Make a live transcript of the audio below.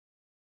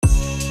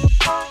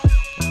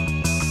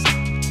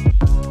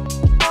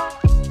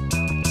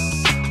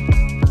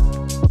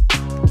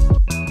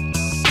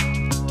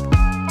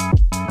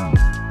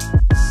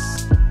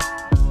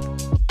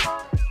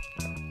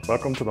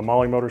Welcome to the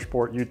MAHLE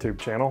Motorsport YouTube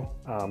channel.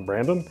 I'm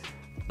Brandon.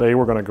 Today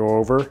we're going to go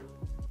over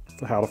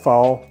how to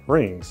file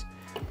rings.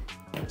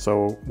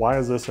 So why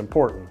is this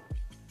important?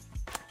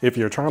 If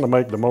you're trying to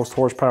make the most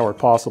horsepower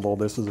possible,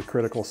 this is a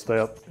critical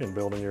step in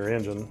building your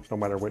engine, no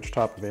matter which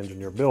type of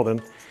engine you're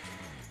building.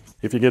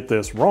 If you get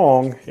this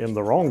wrong, in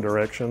the wrong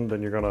direction,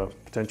 then you're going to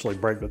potentially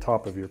break the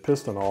top of your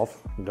piston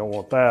off. You don't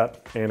want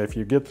that. And if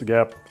you get the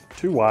gap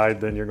too wide,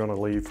 then you're going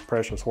to leave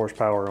precious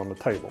horsepower on the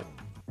table.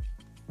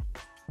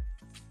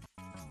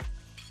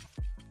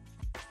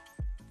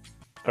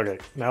 Okay,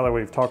 now that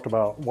we've talked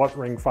about what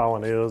ring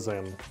filing is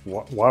and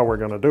why we're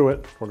going to do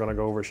it, we're going to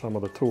go over some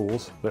of the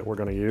tools that we're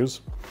going to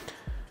use.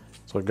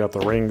 So we've got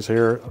the rings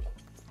here.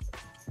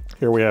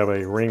 Here we have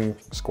a ring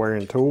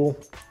squaring tool.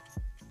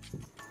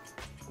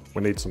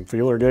 We need some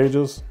feeler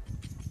gauges.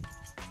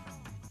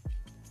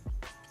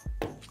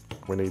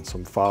 We need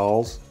some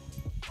files.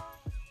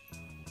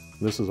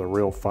 This is a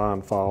real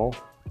fine file.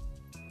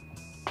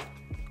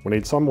 We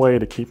need some way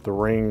to keep the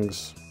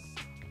rings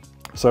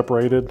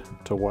separated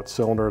to what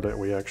cylinder that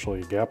we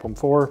actually gap them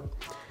for.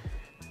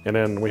 And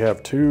then we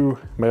have two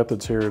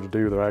methods here to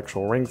do the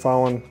actual ring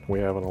filing. We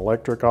have an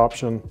electric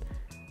option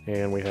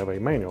and we have a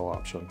manual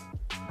option.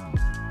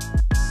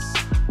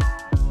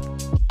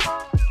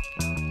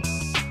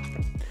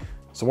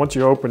 So once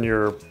you open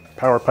your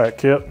power pack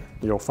kit,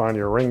 you'll find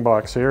your ring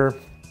box here.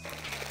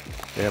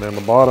 And in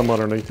the bottom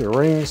underneath your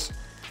rings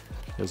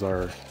is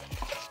our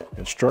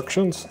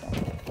instructions.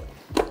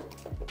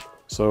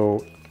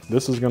 So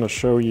this is going to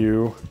show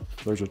you,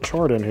 there's a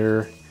chart in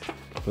here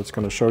that's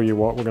going to show you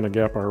what we're going to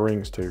gap our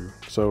rings to.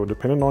 So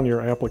depending on your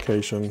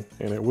application,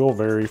 and it will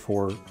vary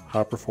for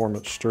high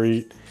performance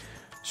street,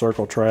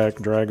 circle track,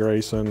 drag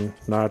racing,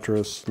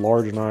 nitrous,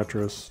 large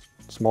nitrous,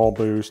 small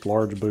boost,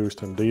 large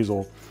boost, and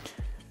diesel,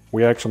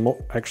 we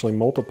actually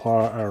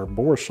multiply our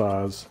bore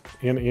size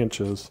in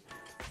inches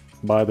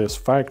by this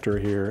factor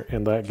here,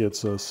 and that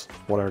gets us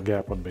what our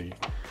gap would be.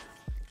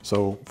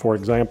 So for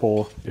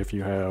example, if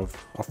you have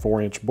a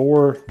 4-inch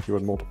bore, you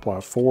would multiply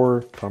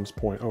 4 times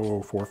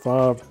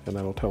 0.0045, and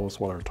that'll tell us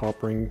what our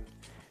top ring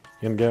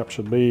end gap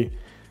should be.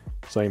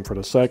 Same for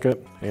the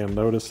second, and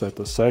notice that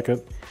the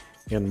second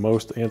in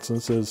most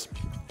instances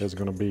is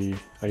going to be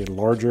a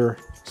larger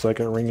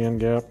second ring end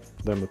gap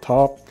than the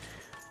top.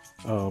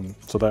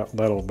 So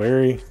that'll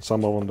vary.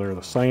 Some of them they're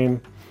the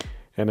same.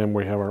 And then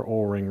we have our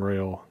O-ring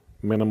rail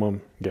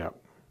minimum gap.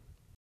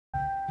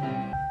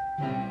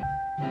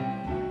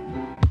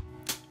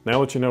 Now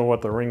that you know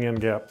what the ring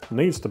end gap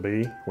needs to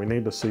be, we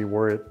need to see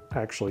where it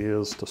actually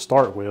is to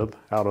start with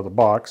out of the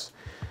box.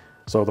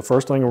 So the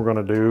first thing we're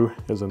going to do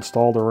is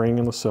install the ring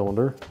in the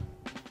cylinder.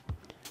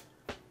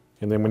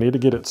 And then we need to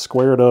get it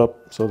squared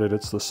up so that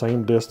it's the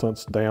same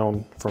distance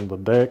down from the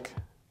deck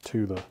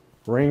to the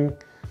ring.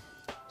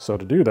 So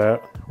to do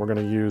that, we're going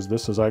to use,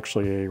 this is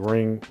actually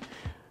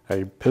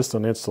a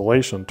piston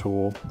installation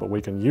tool, but we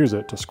can use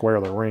it to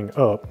square the ring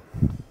up.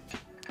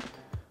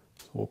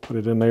 So we'll put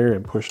it in there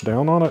and push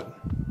down on it.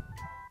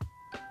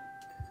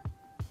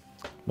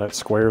 That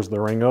squares the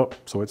ring up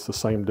so it's the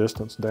same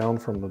distance down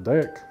from the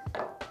deck.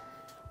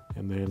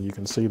 And then you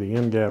can see the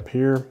end gap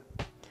here.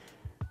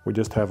 We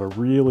just have a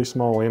really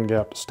small end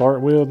gap to start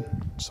with,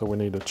 so we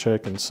need to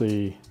check and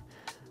see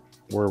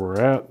where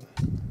we're at.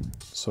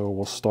 So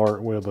we'll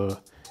start with a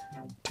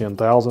 10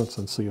 thousandths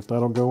and see if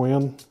that'll go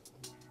in.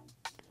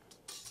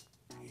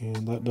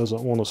 And that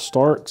doesn't want to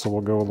start, so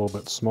we'll go a little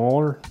bit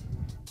smaller.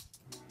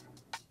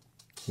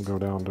 We'll go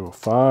down to a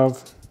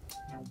 5.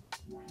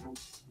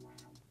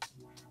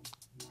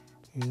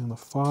 And a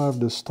 5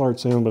 just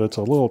starts in, but it's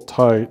a little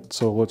tight,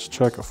 so let's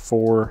check a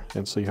 4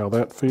 and see how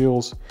that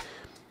feels.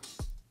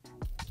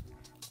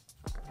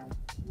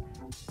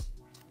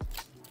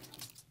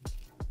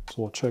 So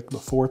we'll check the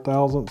 4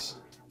 thousandths.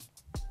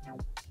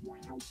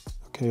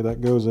 Okay,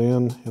 that goes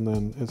in, and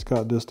then it's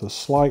got just a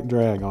slight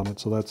drag on it,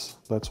 so that's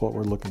what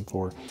we're looking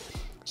for.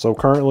 So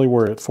currently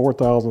we're at 4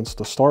 thousandths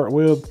to start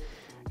with,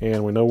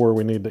 and we know where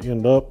we need to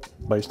end up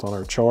based on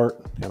our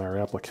chart and our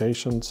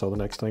application. So the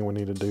next thing we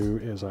need to do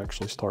is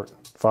actually start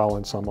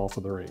filing some off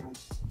of the ring.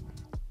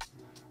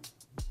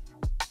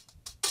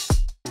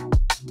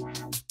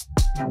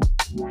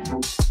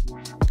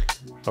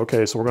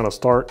 Okay, so we're going to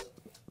start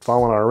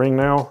filing our ring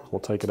now. We'll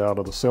take it out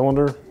of the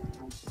cylinder.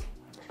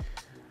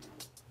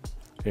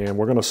 And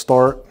we're going to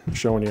start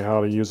showing you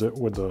how to use it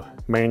with the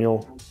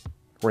manual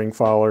ring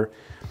filer.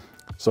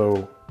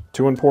 So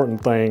two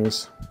important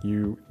things.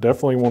 You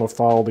definitely want to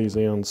file these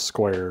ends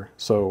square.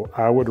 So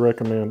I would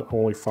recommend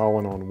only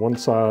filing on one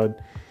side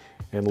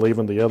and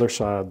leaving the other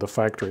side the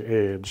factory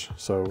edge.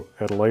 So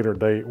at a later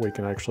date, we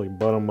can actually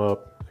butt them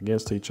up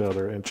against each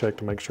other and check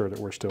to make sure that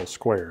we're still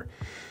square.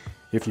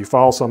 If you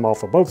file some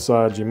off of both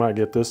sides, you might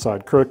get this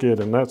side crooked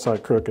and that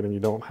side crooked, and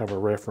you don't have a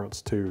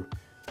reference to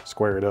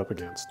square it up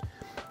against.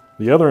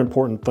 The other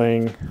important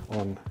thing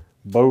on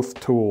both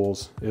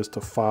tools is to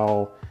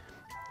file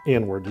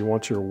inward. You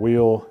want your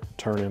wheel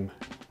turning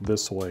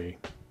this way,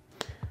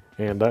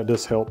 and that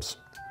just helps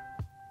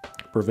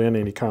prevent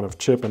any kind of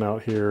chipping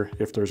out here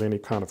if there's any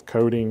kind of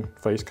coating,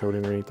 face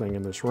coating or anything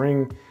in this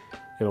ring,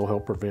 it'll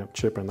help prevent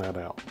chipping that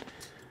out.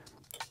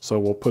 So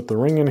we'll put the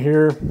ring in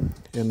here,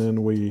 and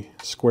then we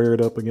square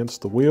it up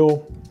against the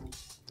wheel,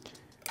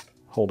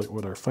 hold it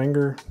with our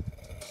finger,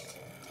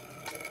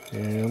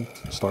 and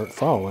start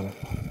filing.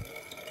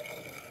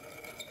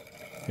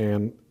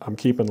 And I'm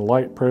keeping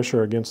light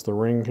pressure against the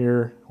ring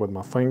here with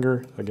my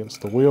finger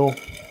against the wheel.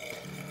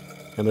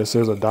 And this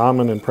is a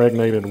diamond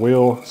impregnated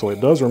wheel, so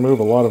it does remove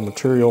a lot of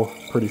material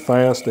pretty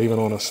fast, even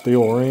on a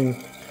steel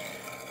ring.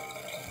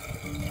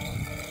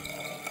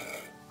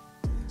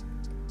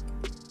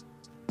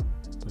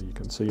 So you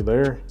can see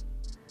there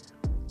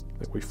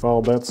that we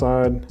filed that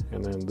side,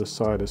 and then this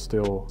side is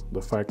still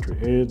the factory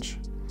edge.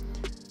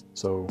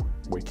 So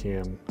we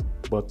can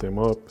butt them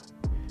up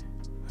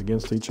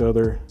against each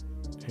other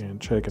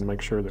and check and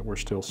make sure that we're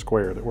still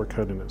square, that we're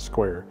cutting it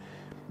square.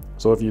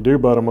 So if you do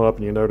butt them up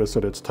and you notice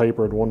that it's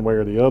tapered one way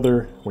or the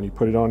other, when you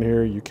put it on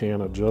here, you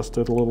can adjust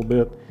it a little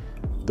bit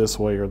this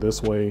way or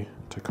this way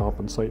to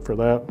compensate for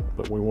that,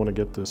 but we want to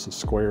get this as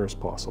square as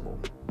possible.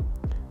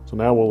 So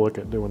now we'll look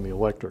at doing the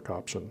electric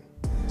option.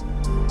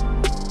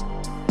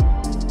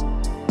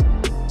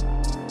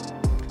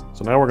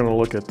 So now we're going to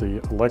look at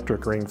the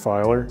electric ring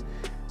filer.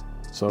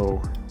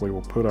 So we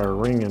will put our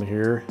ring in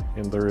here,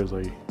 and there is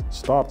a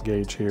stop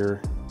gauge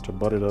here to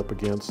butt it up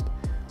against.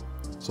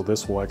 So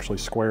this will actually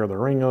square the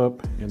ring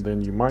up, and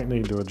then you might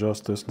need to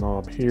adjust this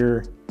knob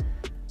here.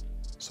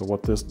 So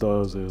what this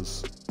does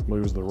is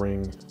moves the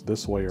ring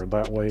this way or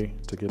that way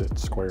to get it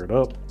squared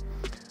up.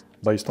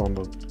 Based on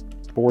the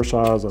bore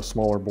size, a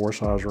smaller bore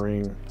size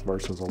ring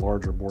versus a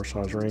larger bore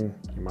size ring,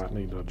 you might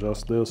need to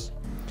adjust this.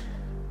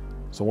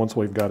 So once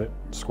we've got it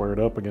squared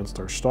up against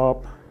our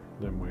stop,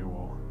 then we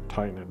will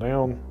tighten it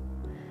down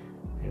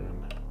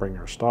and bring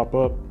our stop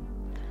up.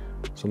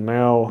 So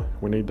now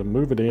we need to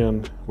move it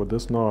in with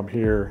this knob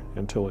here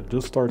until it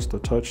just starts to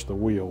touch the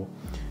wheel.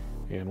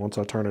 And once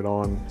I turn it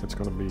on, it's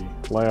going to be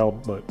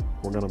loud, but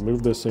we're going to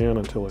move this in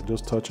until it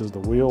just touches the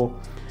wheel.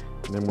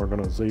 And then we're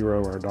going to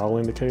zero our dial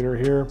indicator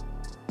here.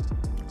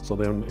 So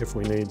then if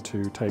we need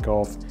to take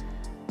off,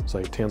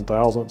 say 10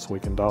 thousandths, we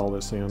can dial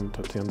this in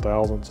to 10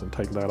 thousandths and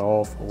take that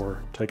off,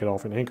 or take it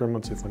off in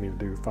increments if we need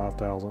to do 5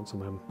 thousandths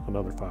and then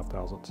another 5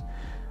 thousandths.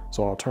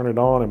 So I'll turn it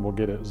on and we'll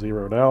get it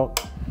zeroed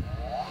out.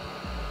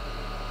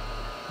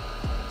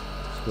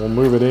 We'll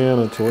move it in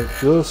until it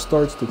just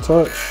starts to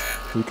touch.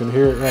 You can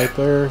hear it right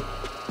there.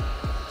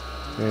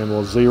 And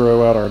we'll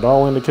zero out our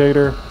dial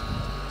indicator.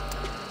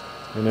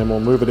 And then we'll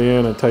move it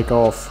in and take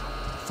off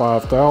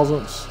 5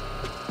 thousandths.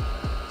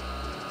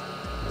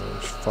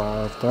 There's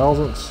 5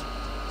 thousandths.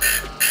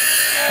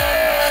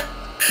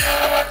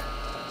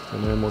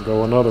 And then we'll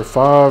go another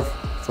 5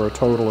 for a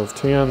total of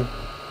 10.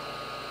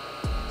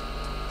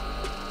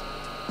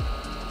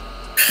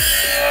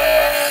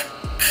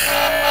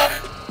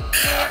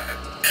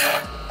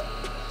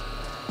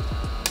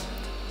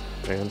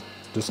 And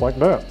just like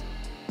that.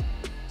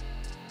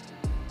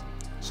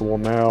 So we'll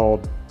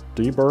now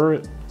deburr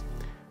it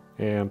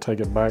and take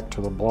it back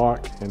to the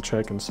block and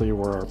check and see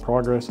where our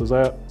progress is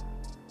at.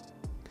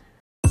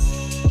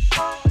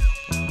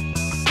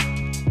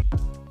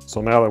 So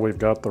now that we've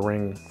got the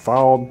ring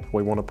filed,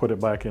 we want to put it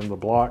back in the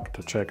block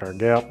to check our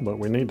gap, but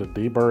we need to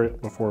deburr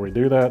it before we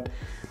do that.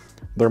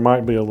 There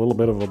might be a little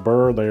bit of a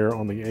burr there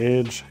on the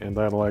edge, and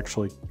that'll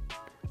actually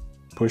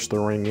push the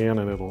ring in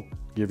and it'll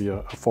give you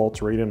a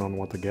false reading on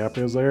what the gap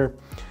is there.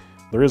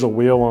 There is a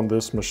wheel on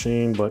this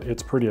machine, but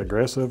it's pretty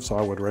aggressive, so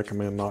I would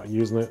recommend not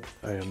using it.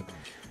 And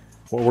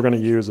what we're going to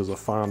use is a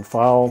fine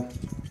file.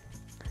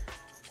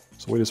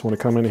 So we just want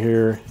to come in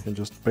here and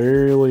just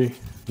barely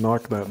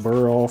knock that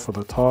burr off of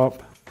the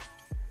top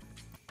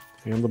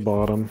and the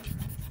bottom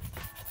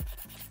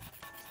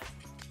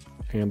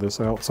and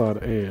this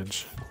outside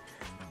edge.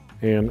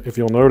 And if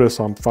you'll notice,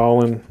 I'm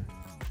filing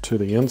to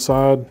the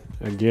inside.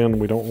 Again,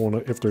 we don't want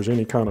to, if there's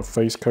any kind of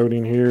face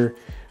coating here,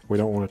 we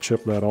don't want to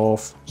chip that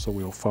off, so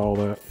we'll file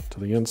that to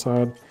the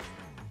inside.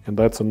 And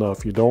that's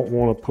enough. You don't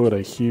want to put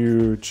a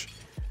huge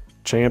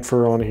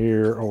chamfer on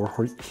here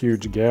or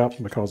huge gap,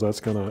 because that's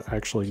going to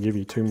actually give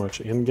you too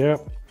much end gap.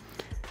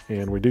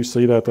 And we do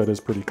see that is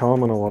pretty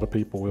common. A lot of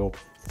people will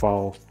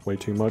file way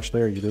too much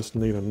there. You just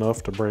need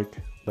enough to break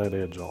that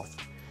edge off.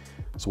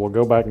 So we'll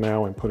go back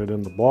now and put it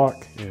in the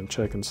block and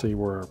check and see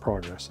where our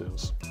progress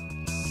is.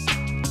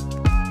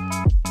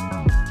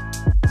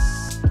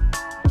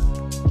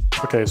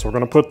 Okay, so we're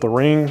going to put the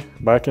ring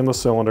back in the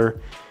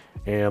cylinder,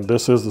 and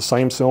this is the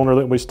same cylinder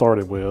that we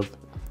started with,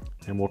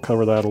 and we'll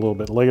cover that a little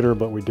bit later,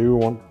 but you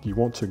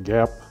want to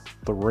gap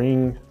the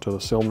ring to the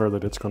cylinder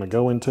that it's going to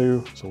go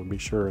into, so we'll be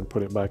sure and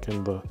put it back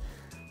in the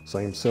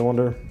same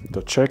cylinder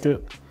to check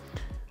it.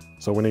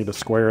 So we need to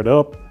square it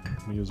up.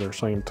 We use our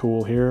same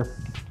tool here,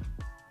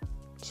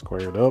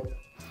 square it up.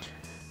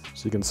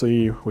 So you can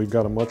see we've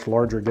got a much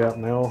larger gap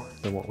now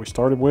than what we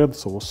started with,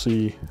 so we'll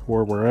see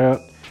where we're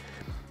at.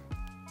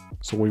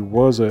 So we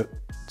was at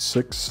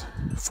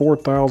 4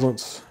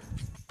 thousandths.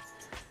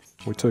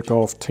 We took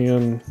off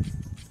 10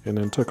 and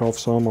then took off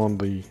some on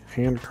the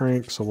hand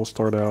crank. So we'll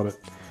start out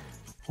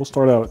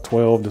at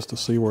 12 just to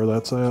see where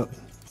that's at.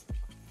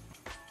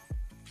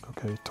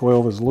 Okay,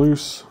 12 is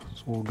loose,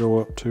 so we'll go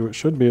up to, it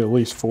should be at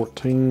least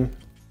 14.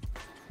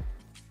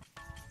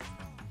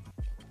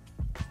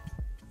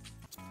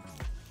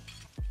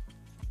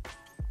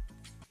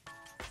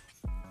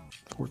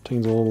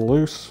 Fourteen's a little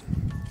loose.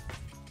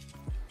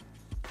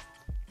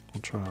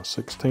 We'll try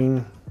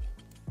 16.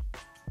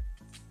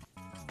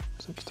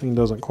 16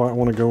 doesn't quite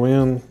want to go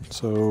in,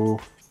 so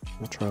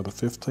we'll try the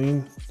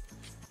 15.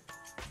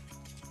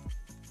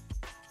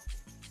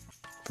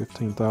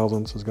 15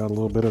 thousandths has got a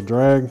little bit of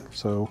drag,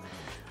 so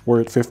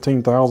we're at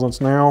 15 thousandths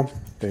now,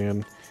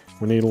 and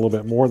we need a little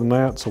bit more than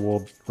that, so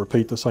we'll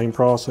repeat the same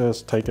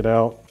process, take it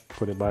out,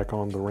 put it back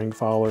on the ring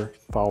filer,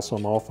 file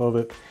some off of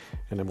it,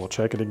 and then we'll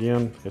check it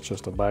again. It's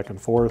just a back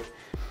and forth,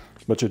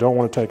 but you don't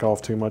want to take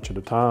off too much at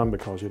a time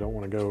because you don't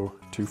want to go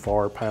too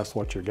far past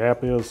what your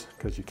gap is,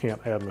 because you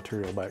can't add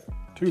material back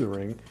to the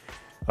ring.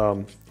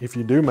 If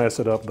you do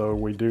mess it up though,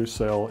 we do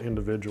sell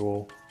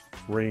individual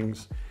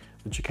rings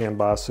that you can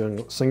buy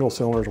single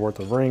cylinders worth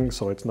of rings,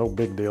 so it's no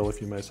big deal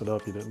if you mess it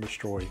up. You didn't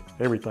destroy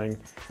everything.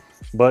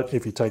 But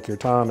if you take your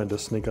time and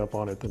just sneak up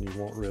on it, then you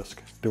won't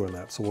risk doing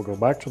that. So we'll go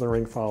back to the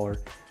ring filer,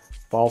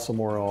 file some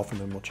more off, and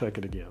then we'll check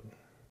it again.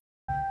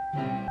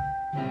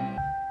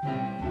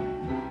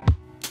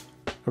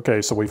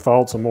 Okay, so we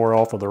filed some more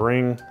off of the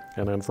ring,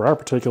 and then for our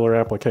particular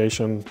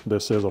application,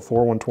 this is a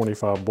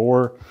 4125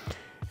 bore,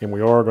 and we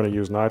are going to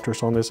use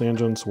nitrous on this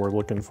engine, so we're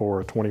looking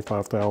for a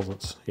 25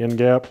 thousandths end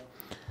gap.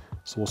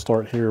 So we'll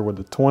start here with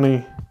the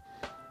 20,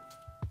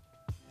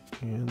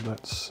 and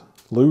that's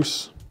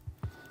loose.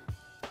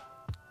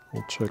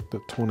 We'll check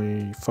the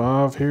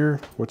 25 here,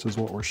 which is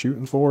what we're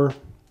shooting for.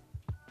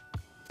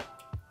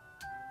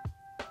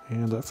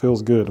 And that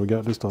feels good. We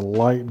got just a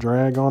light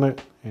drag on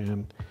it,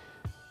 and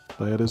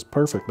that is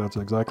perfect. That's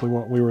exactly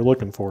what we were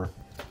looking for.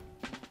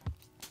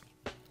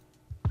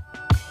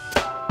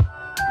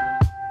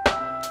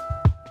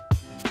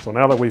 So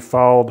now that we've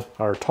filed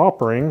our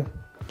top ring,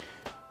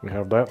 we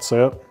have that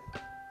set.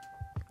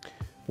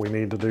 We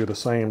need to do the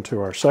same to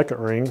our second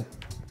ring.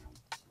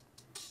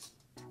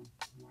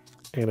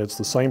 And it's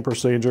the same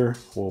procedure.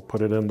 We'll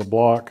put it in the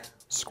block,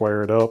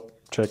 square it up,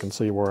 check and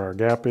see where our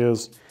gap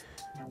is.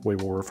 We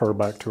will refer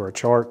back to our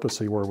chart to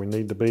see where we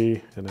need to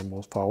be, and then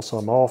we'll file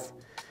some off.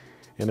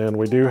 And then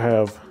we do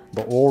have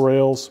the oil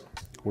rails.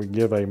 We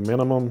give a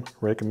minimum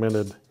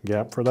recommended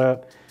gap for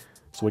that,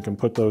 so we can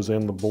put those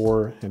in the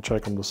bore and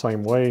check them the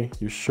same way.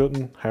 You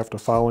shouldn't have to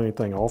file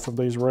anything off of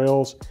these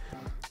rails,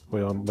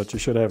 but you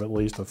should have at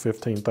least a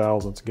 15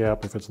 thousandths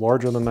gap. If it's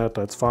larger than that,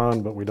 that's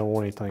fine, but we don't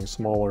want anything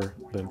smaller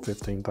than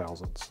 15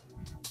 thousandths.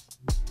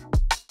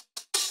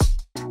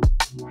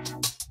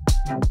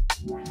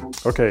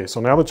 Okay, so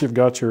now that you've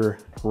got your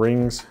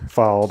rings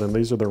filed, and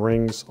these are the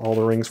rings, all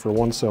the rings for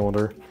one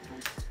cylinder,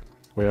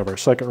 we have our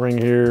second ring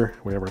here,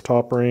 we have our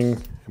top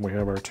ring, and we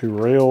have our two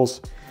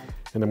rails,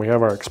 and then we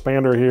have our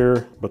expander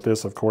here, but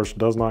this of course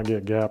does not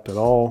get gapped at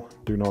all.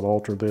 Do not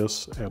alter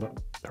this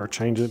or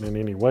change it in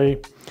any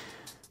way.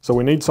 So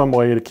we need some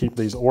way to keep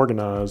these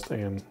organized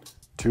and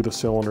to the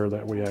cylinder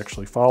that we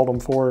actually filed them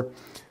for.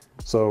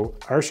 So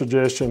our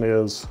suggestion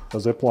is a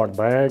Ziploc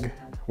bag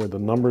with the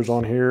numbers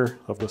on here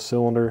of the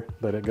cylinder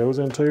that it goes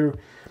into.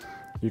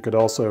 You could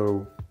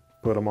also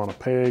put them on a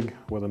peg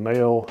with a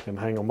nail and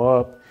hang them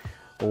up,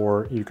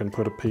 or you can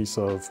put a piece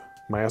of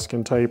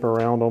masking tape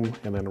around them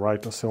and then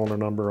write the cylinder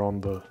number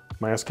on the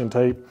masking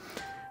tape.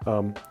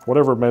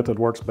 Whatever method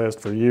works best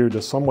for you,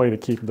 just some way to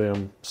keep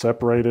them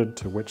separated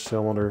to which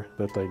cylinder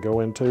that they go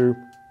into.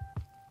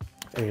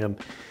 And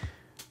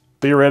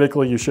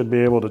theoretically, you should be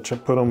able to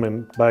put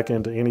them back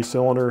into any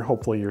cylinder.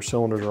 Hopefully your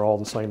cylinders are all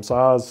the same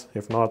size.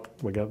 If not,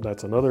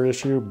 that's another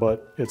issue,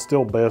 but it's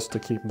still best to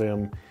keep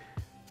them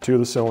to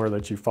the cylinder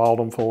that you filed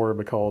them for,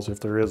 because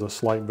if there is a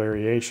slight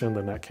variation,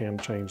 then that can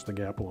change the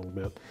gap a little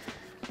bit.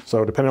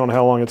 So depending on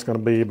how long it's going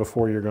to be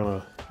before you're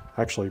going to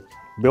actually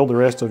build the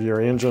rest of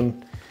your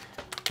engine,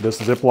 this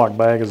Ziploc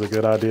bag is a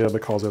good idea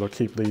because it'll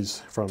keep these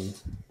from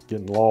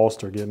getting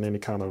lost or getting any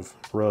kind of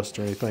rust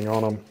or anything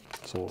on them.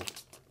 So we'll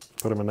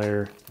put them in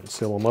there and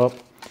seal them up,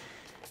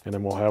 and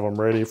then we'll have them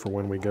ready for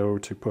when we go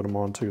to put them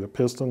onto the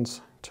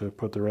pistons to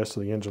put the rest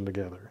of the engine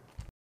together.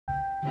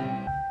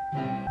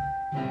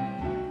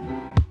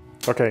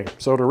 Okay,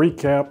 so to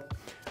recap,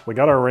 we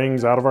got our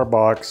rings out of our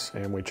box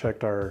and we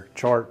checked our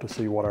chart to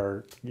see what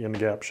our end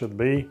gap should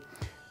be.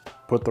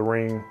 Put the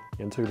ring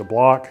into the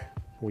block.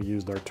 We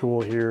used our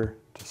tool here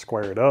to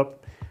square it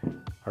up.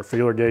 Our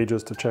feeler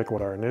gauges to check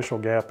what our initial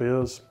gap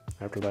is.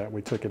 After that,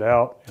 we took it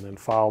out and then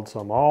filed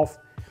some off.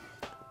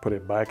 Put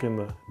it back in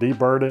the,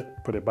 deburred it,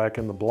 put it back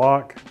in the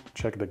block,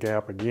 check the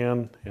gap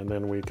again, and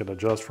then we could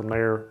adjust from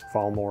there,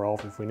 file more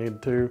off if we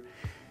needed to.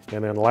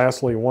 And then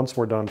lastly, once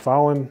we're done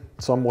filing,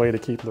 some way to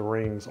keep the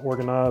rings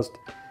organized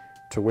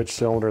to which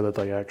cylinder that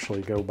they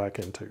actually go back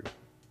into.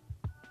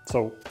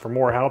 So for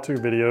more how-to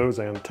videos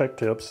and tech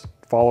tips,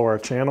 follow our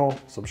channel,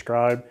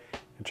 subscribe,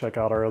 and check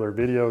out our other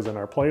videos in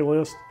our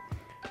playlist.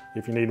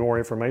 If you need more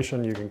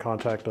information, you can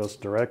contact us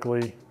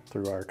directly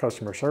through our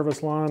customer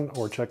service line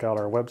or check out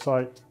our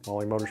website,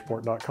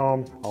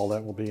 MAHLEmotorsport.com. All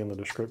that will be in the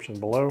description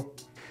below.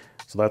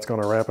 So that's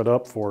going to wrap it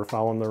up for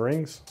filing the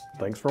rings.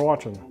 Thanks for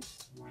watching.